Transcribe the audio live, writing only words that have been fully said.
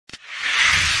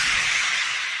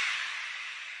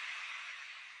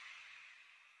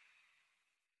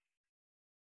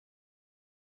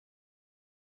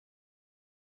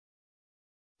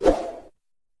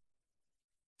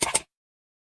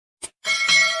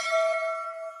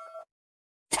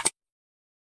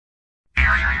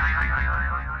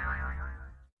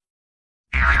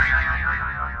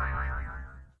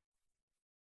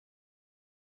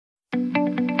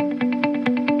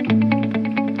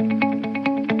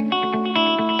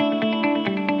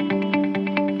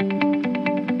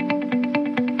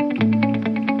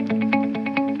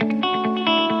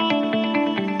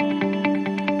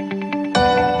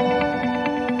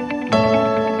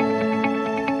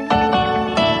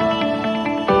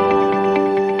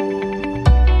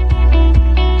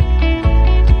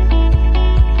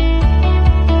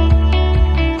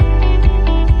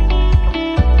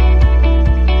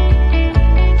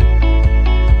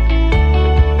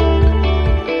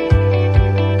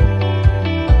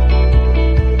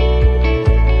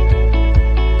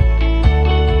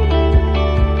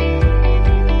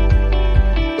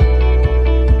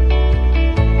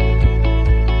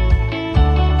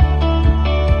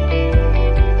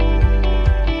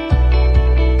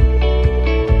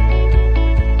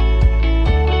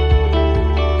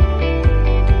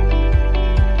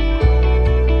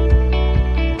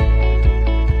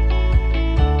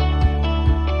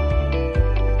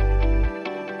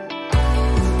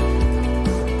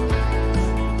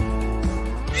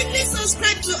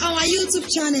Subscribe to our YouTube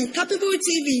channel, Capable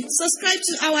TV. Subscribe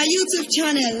to our YouTube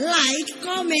channel, like,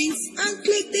 comment, and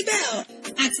click the bell.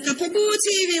 At Capable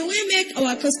TV, we make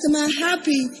our customer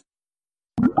happy.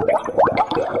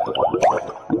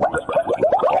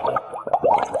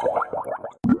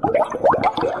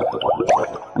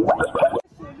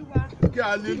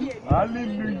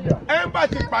 Hallelujah. Ẹ bá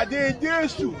ti pàdé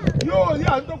Jésù yóò rí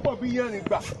àwọn tó pọ̀ bí yẹn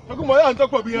nígbà. Ọkùnrin mọ̀ rí àwọn tó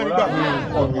pọ̀ bí yẹn nígbà.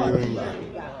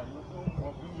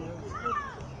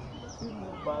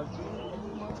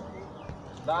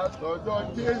 Látọ̀dọ̀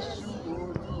Jésù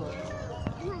Olúwa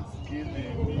kí lè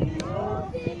ní ọ́.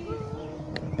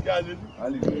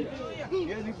 Hallelujah.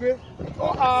 Ìyẹn ni pé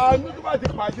àánú tó bá ti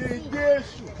pàdé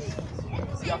Jésù.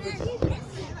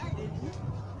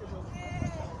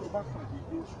 Tó bá pàdé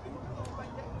Jésù.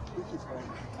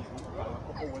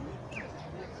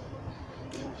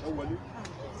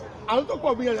 Àwọn tó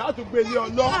pọ̀ bí yẹn láti gbé ilé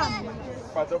ọlọ́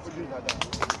pàtó fún ní ìdàdà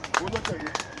ó lọ́tẹ̀lé.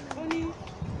 Ó ní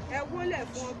ẹ wólẹ̀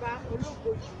fún ọba ológo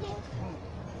jùlọ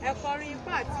ẹ kọrin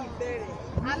ipá àti ìbẹ̀rẹ̀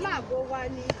aláàbò wa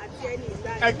ni àti ẹni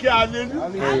ìgbà Ẹ kí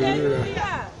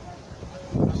hallelujah.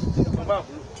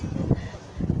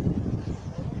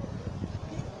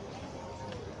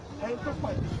 Ẹni tó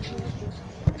pàdé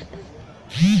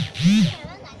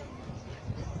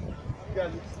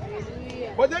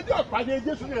bọ́dé tí ọ̀pàdé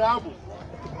Jésù ní ìráàbò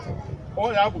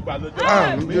ọ̀rẹ́ àbùgbà lọ́jọ́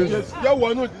yóò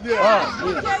wọnú ìdílé rẹ̀.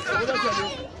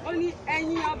 Ó ní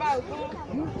ẹ̀yin ọba ògo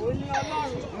òun ni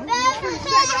Ọlọ́run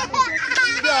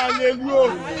Bí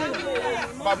hallelujah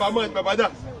bàbá mọ́ bàbá dà.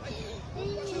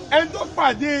 Ẹni tó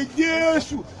pàdé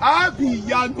Jésù á bí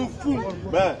ìyanu fún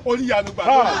oníyanu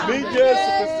gbàgbọ́ mi Jésù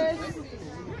Kristi.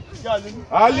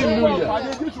 Hallelujah.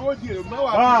 Pàdé Jésù ó di èrò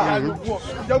mẹ́wàá bí ìyanu fún ọ.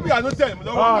 Ìjọba bí ìyanu tẹ̀ mí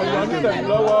lọ́wọ́. Ìyanu tẹ̀ mí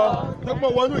lọ́wọ́. Tọ́pọ̀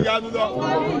wọnú ìyanu lọ.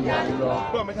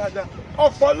 Gbọ́ mi dáadáa.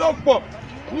 Ọ̀pọ̀lọpọ̀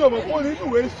ní ọmọ kó nínú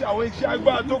ìwé ṣe àwọn iṣẹ́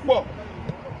agbára tó pọ̀.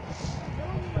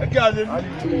 Ẹ kí hallelujah.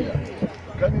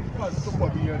 Kẹ́ni pàdé tó pọ̀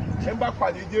bí yẹn. Ẹ bá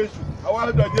pàdé Jésù. Àwọn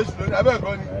àádọ́ Jésù lónìí. Abẹ́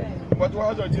ẹ̀kọ́ ni. Ìgbà tó wá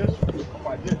àádọ́ Jésù.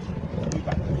 Pàdé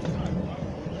nígbà.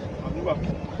 Àbúrò.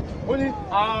 Ó ní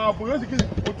ààbò yóò sì kí ni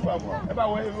o tún àbọ̀. Ẹ bá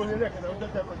wọ èrò ilé ẹ̀kẹ́ta ó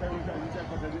tẹ́tẹ́ ẹ̀kọ́tẹ́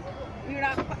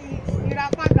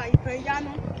ìràpadà ìfẹ́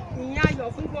ìyanu ìyìn ayọ̀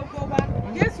fún gbogbo wa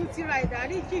Jésù ti ra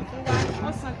ìdáríjì fún wa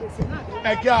ó san gbèsè náà.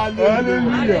 Ẹ kí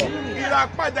hallelujah.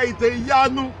 Ìràpadà ìtẹ̀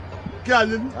ìyanu kí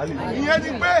hallelujah. Ìyẹn ni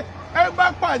pé ẹ bá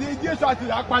pàdé Jésù àti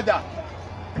ìràpadà.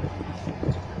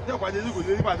 Ṣé ìpàdé Jésù kò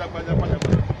lè rí padà.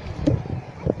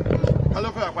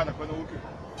 Kálọ́fẹ́ ìràpadà kan lówó kè.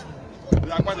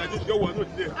 Ìràpadà Jésù yóò wọnú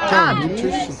ìdílé.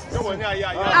 Yóò wọ ní ayé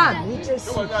ayé.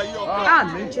 Yóò wọ ní ayé ọkọ.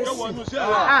 Yóò wọ ní iṣẹ́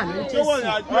rẹ̀. Yóò wọ ní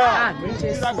àdúrà.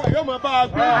 Ìràpadà yóò máa bá a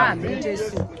gbé.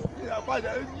 Ìràpadà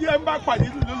ẹ bá pàdé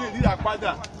Jésù ló lè rí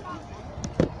ìràpadà.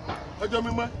 Ọjọ́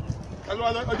mímọ́.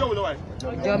 Ọjọ́ wo ló wà yìí?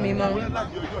 Ọjọ́ mímọ́.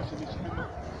 Láti ọjọ́ ìsinmi sí mímọ́.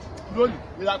 Lónìí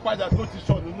ìràpadà tó ti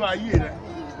sọ nínú ayé rẹ̀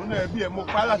nínú ẹbí ẹ̀ mo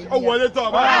pa láti ó wọlé tọ̀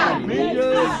ọba.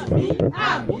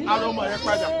 Arọ ọmọ yẹn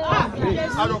padà.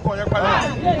 Arọ ọkọ yẹn padà.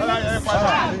 Aláya yẹn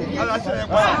padà. Aláṣẹ yẹn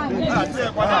padà. Aláṣẹ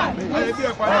yẹn padà. Ayẹbí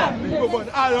yẹn padà. Gbogbo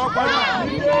arọ padà.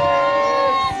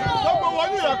 Gbogbo wọn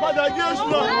ní ìràpadà Jésù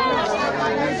náà.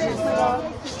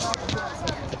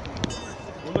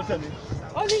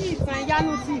 Ó ní ìtàn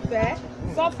ìyanu ti ìfẹ́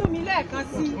sọ fún mi lẹ́ẹ̀kan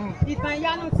sí ìtàn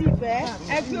ìyanu ti ìfẹ́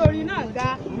ẹgbẹ́ orin náà ga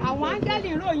àwọn áńgẹ́lì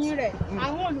ìròyìn rẹ̀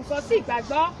àwọn olùkọ́ sí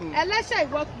ìgbàgbọ́ ẹlẹ́ṣẹ̀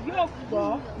ìwọ kì yóò gbọ́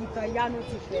ìtàn ìyanu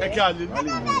ti ìfẹ́. Ẹ kí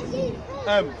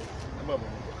hallelujah.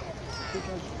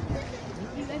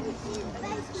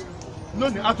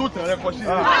 Lónìí a tó tẹ̀ rẹ kọ sí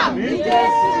rẹ̀.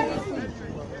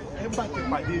 Ẹ bá ti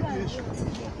pàdé Jésù.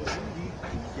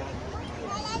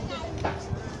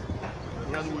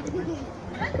 Ìyanu wo ni wọ́n yóò?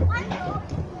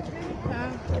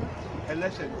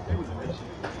 Ẹlẹ́ṣẹ̀ ní kúrò lẹ́ṣẹ̀.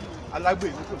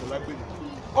 Alágbèrè ní kúrò lágbèrè.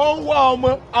 Ó ń wá ọmọ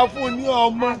afúnní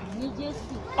ọmọ.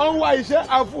 Ó ń wá iṣẹ́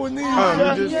afúnní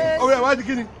iṣẹ́. Ọwọ́ ẹ̀ wá di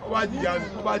kíni? Ó wá di ìyanu.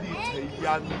 Ó wá di ìtẹ̀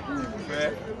ìyanu ìfẹ́.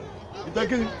 Ìtẹ̀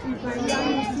kíni?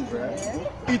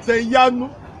 Ìtẹ̀ ìyanu.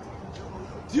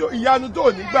 Tí ìyanu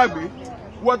tó ní gbàgbé.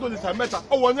 Wọ́n tó lè sà mẹ́ta.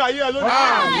 Ó wọ ní ayé ẹ lónìí.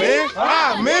 Àmín.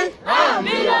 Àmín.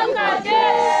 Àmín lórúkọ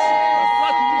Jésù.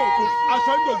 Láti ní òkú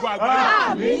aṣọ ń dògbò àgbáyé.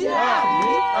 Àmín.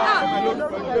 Àmín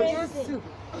lórúkọ Jésù.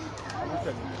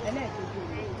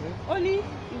 Ó ní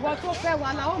ìwọ tó fẹ́ wa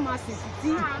la ó máa sìnkú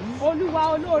tí Olúwa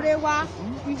olóore wa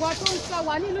ìwọ tó ń ṣọ́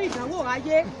wa nínú ìdánwò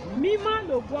ayé mímọ́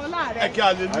lògo ọlá rẹ. Ẹ kí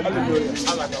hallelujah.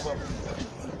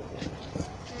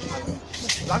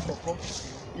 Lákọ̀ọ́kọ́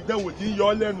ìdánwò tí ń yọ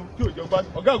ọ́ lẹ́nu tí òjò bá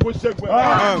ọ̀gá àgbo ṣẹ́gun ẹ̀.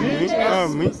 Àmín.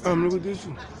 Àmín. Àmín lórúkọ Jésù.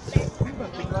 Nígbà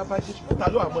tí wọ́n bá Jésù ta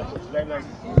ló àmọ́ ẹ̀sọ̀ láíláí.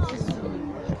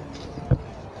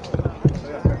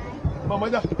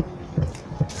 Mọ̀mọ́dá.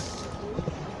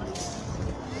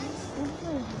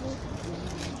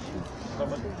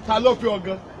 ta ló fi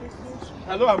ọ̀gán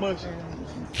ta ló wà mọ́ ṣe.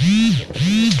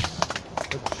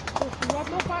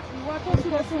 ìwọ tó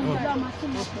súnmọ́ sí ìjọba máa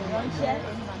túmọ̀ pọ̀ ránṣẹ́.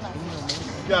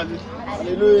 Kí a lè.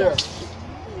 Hallelujah.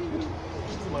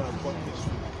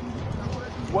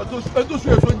 Wọ́n tó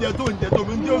sún èso oúnjẹ tó ń jẹ tó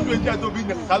bí ń jẹ́ oúnjẹ oúnjẹ tó bí ń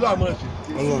ta ló wà mọ́ ṣe.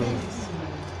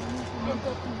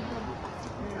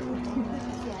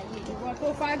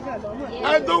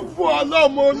 Ẹ tó fún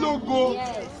ọlọ́mọ ológo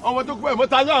ọmọ tó kú ẹ̀ mọ́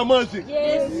ta ló wà mọ́ ṣe.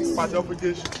 Pàṣẹ fún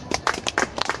Jésù.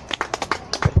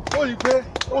 Ó rí i pé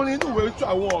orin inú ìwé tú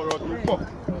àwọn ọ̀rọ̀ tó pọ̀.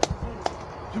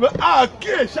 Ṣùgbọ́n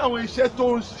àkíyèsí àwọn iṣẹ́ tó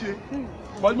ń ṣe.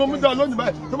 Bọ̀dé mo mú dán lónìí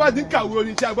báyìí tó bá ti ń kàwé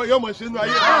orin iṣẹ́ àgbọ̀ yóò máa ṣe nínú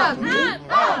ayé.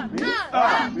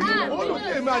 Olùkí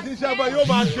èmi àti iṣẹ́ àgbọ̀ yóò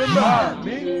máa ṣe náà.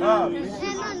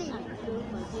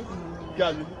 Kí a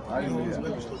lè.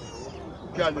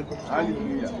 Kí a lè.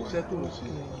 Iṣẹ́ tó ń ṣe.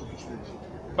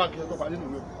 Báńkì ẹ̀ tó parí nínú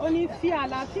ìwé. Ó ní fi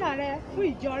àlàáfíà rẹ fún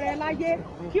ìjọ rẹ láyé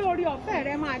kí orí ọ̀fẹ́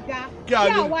rẹ máa ga Kí a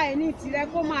lè. àwa ẹni tìrẹ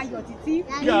kó máa yọ̀ títí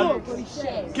nínú ògo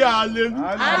iṣẹ́. Kí a lè.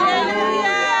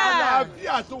 Hallelujah.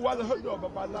 Àlàáfíà tó wá lọ́dọ̀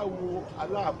babaláwo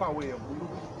aláàfáà àwọn èèyàn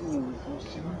burúkú kò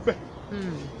sí níbẹ̀.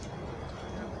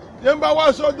 Yẹn bá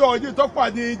wá sọ́dọ̀ ọdún tó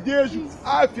pàdé Jésù,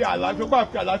 á fi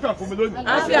àlàáfíà fún mi lónìí.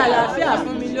 A fi àlàáfíà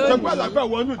fún mi Sọ pé lónìí. àlàáfíà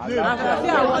wọnú ìdílé mi.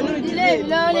 Àlàáfíà wọnú ìdílé mi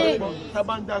lónìí. Tá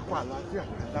bá ń dákun àlàáfíà,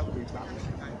 àdákun ìgbà.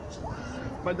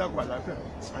 Bá ń dákun àlàáfíà,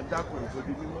 àdákun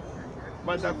ìfòdì mímọ́.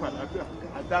 Bá ń dákun àlàáfíà,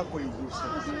 àdákun ìwòsàn.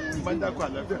 Bá ń dákun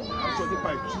àlàáfíà, aṣọ nípa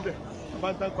ìtúlẹ̀. Bá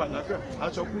ń dákun àlàáfíà,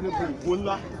 aṣọ pín nípa ògbó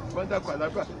ńlá. Bá ń dákun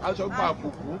àlàáfíà, aṣọ nípa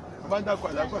àbùkù. Bá ń dákun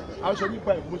àlàáfíà, aṣọ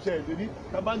nípa ìmúṣẹ ìlérí.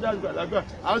 Bá ń dákun àlàáfíà,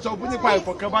 aṣọ nípa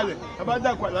ìfọ̀kànbalẹ̀. Bá ń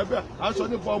dákun àlàáfíà, aṣọ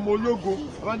nípa ọmọ ológo.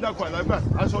 Bá ń dákun àlàáfíà,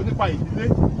 aṣọ nípa ìdílé.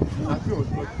 Àfi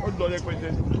ọ̀dọ́ rẹpẹtẹ.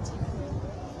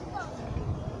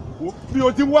 Bí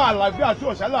o ti wá àlàáfíà tí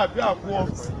ọ̀sán àlàáfíà fún ọ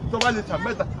tó bá lè tà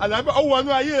mẹ́ta àlàáfíà ó wọnú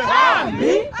ayé rẹ.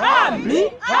 Àmín, àmín,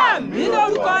 àmín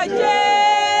lórúkọ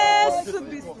Jésù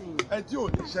Kristi. Ẹ tí ò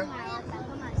ní iṣẹ́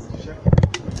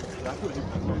àlàáfíà ò ní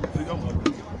pàtó ìfúnjọ́ mọ́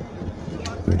ọdún.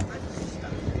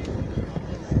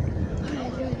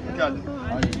 Kí a lè.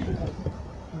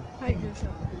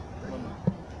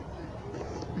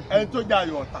 Ẹni tó jẹ́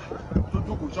ayọ̀ ọ̀tá tó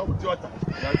dúkùú ṣọ́ọ̀bù tí ọ̀tá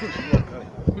ìyájú òṣèlú ọ̀kan rẹ̀.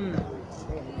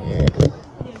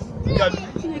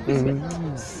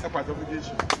 Ẹ pàtó fún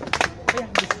Jésù.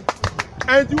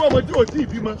 Ẹni tí wọ́n mọ tí ò tí ì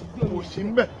bímọ kò sí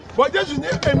ń bẹ̀. Bọ́ Jésù ní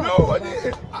èmi ò ní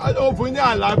òfin ní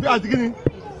àlàáfíà àti kíni.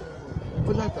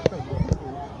 Ó láìpẹ́ pẹ̀lú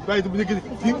báyìí tó bí kíni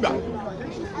kí ń gbà.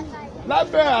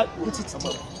 Lábẹ́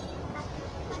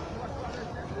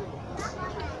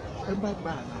ẹ bá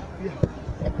gba àlàáfíà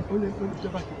ó lè fẹ́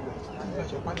ìjọba ti bọ̀ nígbà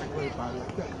tó bá nàgbọ́ ìbá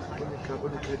àlàáfíà ó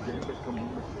ní ká jẹ nígbà kan mọ́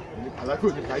àlàáfíà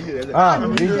ò ní ká yé rẹ lẹ.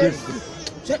 Àmín Jésù.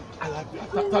 Ṣé àlàáfíà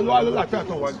ta ló wá lálàáfíà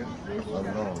tó wá gan?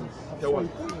 Tẹ́wọ́.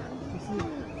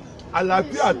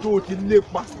 Àlàáfíà tó o ti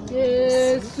lépa.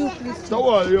 Jésù Kristi.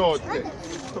 Tọwọ́ rẹ ọ̀tẹ̀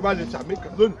tó bá lè sàmì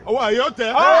kan lónìí. Ọwọ́ àyè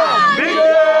ọ̀tẹ̀. Àmín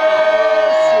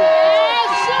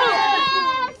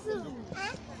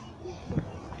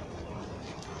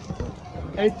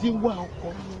Ẹ ti wá ọkọ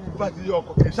bá ti rí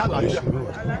ọkọ kì í ṣàlàáfíà.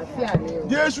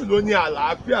 Jésù ló ní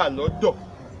àlàáfíà lọ́dọ̀.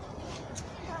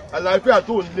 Àlàáfíà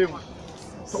tó ń léwu.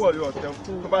 Tọwọ́ rẹ ọ̀tẹ̀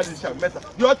tó bá lè sàmì mẹ́ta.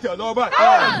 Yóò tẹ̀ lọ́wọ́ báyìí.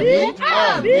 Àmín,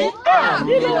 àmín,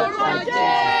 àmín lórúkọ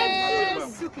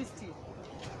Jésù Kristi.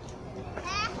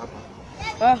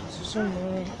 Sísun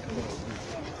mi.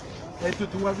 Ẹ tó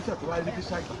ti wá bísà tó wá rí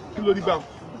bísà kí ló rí báwọn.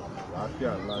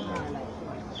 Àlàáfíà ńlá náà.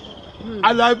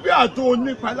 Àlàáfíà tó o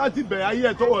nípa láti bẹ̀rẹ̀ ayé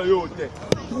ẹ̀ tọwọ́ rẹ ọ̀tẹ̀.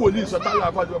 Tí wòlíì sọ tálà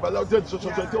àfàdé babaláwo tí ó ti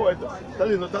sọ̀sọ̀ tí ó wẹ̀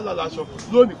tálà ìlọ tálà lásọ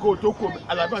lónìí kó o tó kó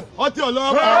àlàáfíà ọtí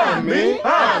ọlọ́wọ́. Àmín,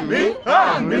 àmín,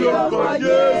 àmín lórúkọ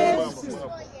Jésù.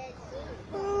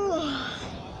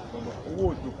 Owó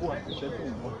òjòkó àtẹ̀ṣẹ́ tó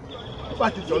ń bọ̀. Bá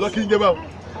ti jọ̀ lọ kí n jẹ́ báwọn.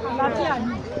 Àlàáfíà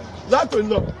ni. Látòun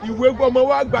lọ ìwé gbọmọ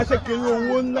wa gbaṣẹ́ kiri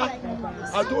owó ńlá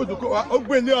àti òjòkó wa ó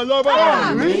gbé ilé ọlọ́wọ́.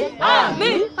 Àmín,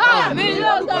 àmín, àmín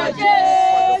lórúkọ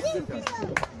Jésù Kristi.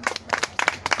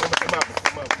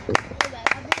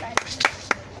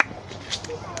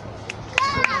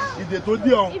 Ìdè tó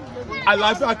dé ọ̀hún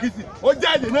àlàáfíà kìsì ó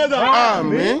jẹ́ ìdè náà dà.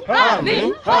 Àmín,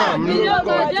 Àmín, àmín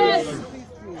lórúkọ Jésù.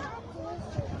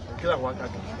 Kí làwọn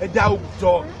akáàkiri ẹ dá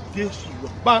òjò Jésù lọ.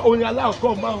 Bá orin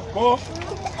aláàkọ́ máa ń kọ́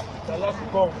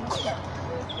aláàkọ́.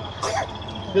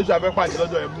 Jésù abẹ́ pàdé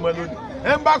lọ́dọ̀ ẹ̀ mọ́ lónìí.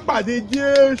 Ẹ ń bá pàdé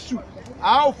Jésù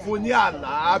a ó fún ní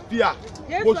àlàáfíà.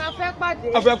 Jésù afẹ́ pàdé.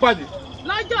 Afẹ́ pàdé.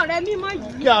 Lọ́jọ́ rẹ mímọ́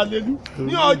yìí. Kí alelu.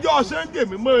 Ní ọjọ́ Sunday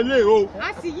mímọ́ ilé o. A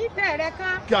sì yí tẹ̀ rẹ ká.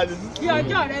 Kí alelu. Bí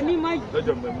ọjọ́ rẹ mímọ́ yìí.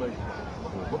 Lọ́jọ́ mímọ́ yìí.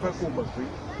 Mo fẹ́ kó o mọ̀ pé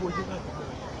kó o dé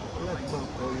láti máa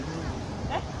kọ inú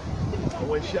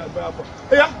àwọn iṣẹ́ agbára bọ̀.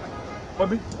 Ẹ yá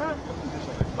mọ̀mí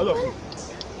ọlọ́run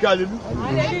kí alelu.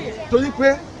 Torí pé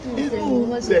inú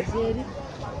rẹ̀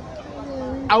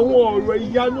àwọn ọ̀rọ̀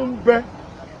ìyanu ń bẹ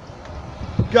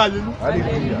kí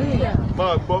hallelujah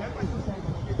máa gbọ́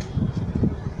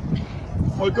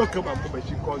ọjọ́ kan máa mú bẹ̀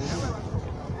ṣe kọ́ ni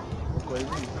ọkọ̀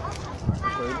ìlú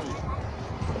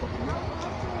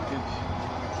kejì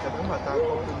ẹ̀fọ́ màtá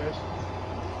kọ́ pé mẹ́sì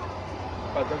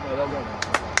pàtàkì alágbàmù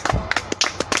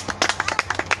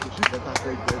kò sí ìfẹ́ta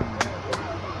fẹ́ jẹ́ nìyí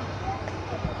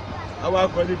àwọn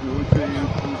akọ́lẹ́bí ó jẹ́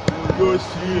ikú yóò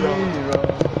sí ìrọ̀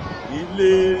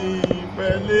ilé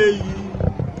ìfẹ́ léyìí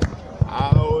a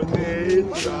ò ní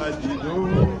ìtàdínú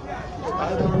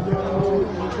àdọ́jọ́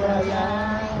ìgbàlá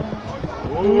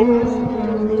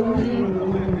olórí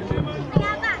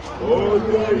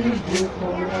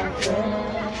ìgbìmọ̀ rẹ̀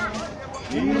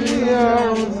ìyá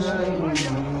ọ̀sẹ̀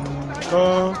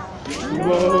kan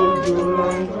ìwọ̀ ojú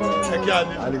rẹ̀ ẹ̀kí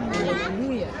àlè.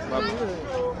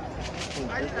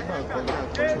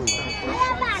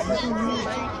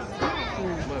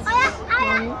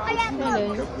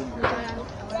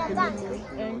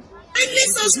 Kindly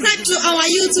subscribe to our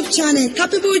YouTube channel,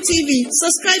 Capable TV.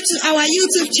 Subscribe to our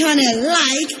YouTube channel,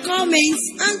 like, comment,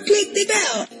 and click the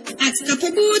bell. At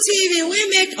Capable TV, we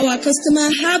make our customer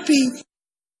happy.